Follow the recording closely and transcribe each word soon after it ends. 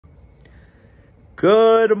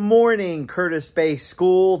Good morning, Curtis Bay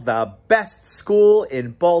School, the best school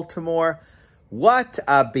in Baltimore. What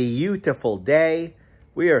a beautiful day.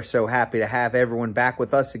 We are so happy to have everyone back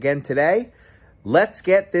with us again today. Let's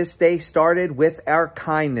get this day started with our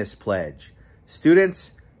kindness pledge.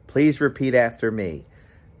 Students, please repeat after me.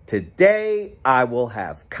 Today, I will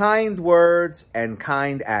have kind words and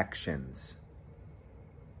kind actions.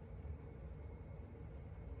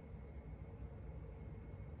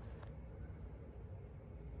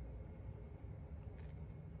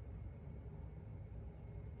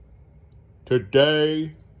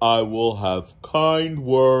 Today, I will have kind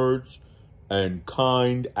words and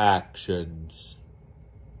kind actions.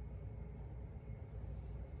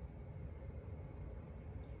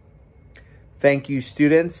 Thank you,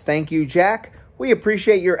 students. Thank you, Jack. We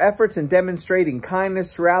appreciate your efforts in demonstrating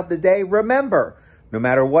kindness throughout the day. Remember, no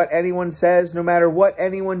matter what anyone says, no matter what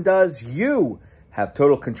anyone does, you have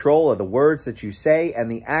total control of the words that you say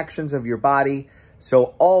and the actions of your body.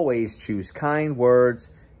 So always choose kind words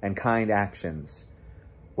and kind actions.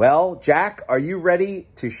 Well, Jack, are you ready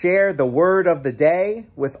to share the word of the day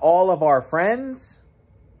with all of our friends?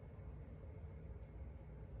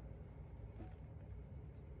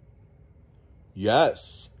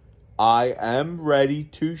 Yes, I am ready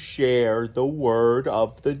to share the word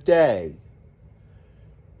of the day.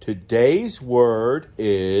 Today's word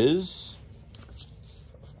is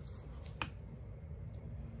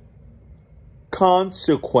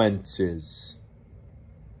consequences.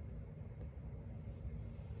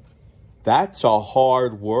 That's a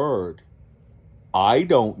hard word. I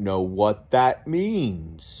don't know what that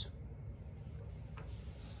means.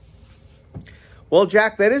 Well,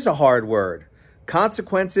 Jack, that is a hard word.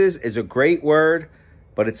 Consequences is a great word,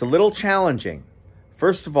 but it's a little challenging.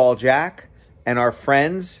 First of all, Jack, and our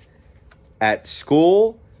friends at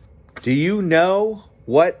school, do you know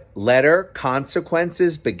what letter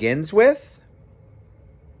consequences begins with?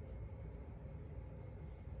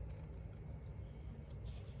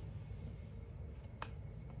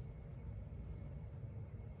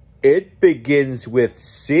 It begins with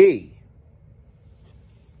C.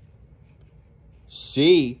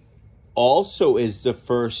 C also is the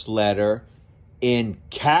first letter in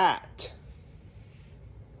cat.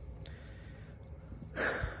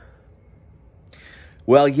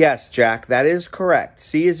 Well, yes, Jack, that is correct.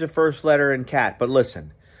 C is the first letter in cat. But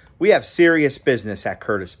listen, we have serious business at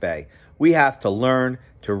Curtis Bay. We have to learn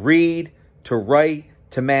to read, to write,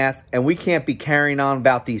 to math, and we can't be carrying on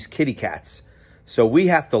about these kitty cats. So we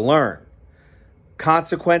have to learn.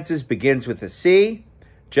 Consequences begins with a C,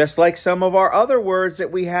 just like some of our other words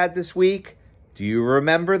that we had this week. Do you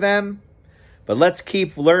remember them? But let's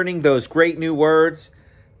keep learning those great new words.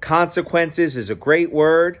 Consequences is a great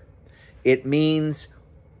word. It means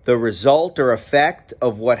the result or effect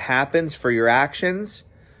of what happens for your actions.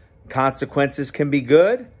 Consequences can be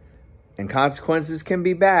good and consequences can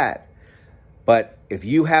be bad. But if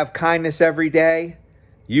you have kindness every day,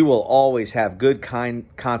 you will always have good kind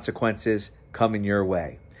consequences coming your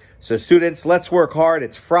way. So students, let's work hard.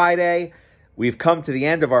 It's Friday. We've come to the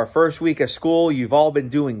end of our first week of school. You've all been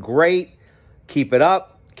doing great. Keep it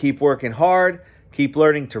up. Keep working hard. Keep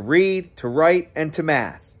learning to read, to write, and to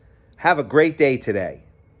math. Have a great day today.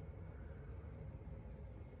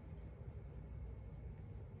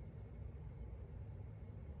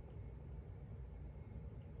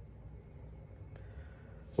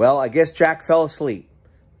 Well, I guess Jack fell asleep.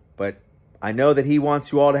 But I know that he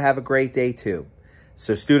wants you all to have a great day too.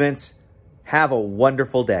 So students, have a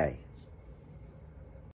wonderful day.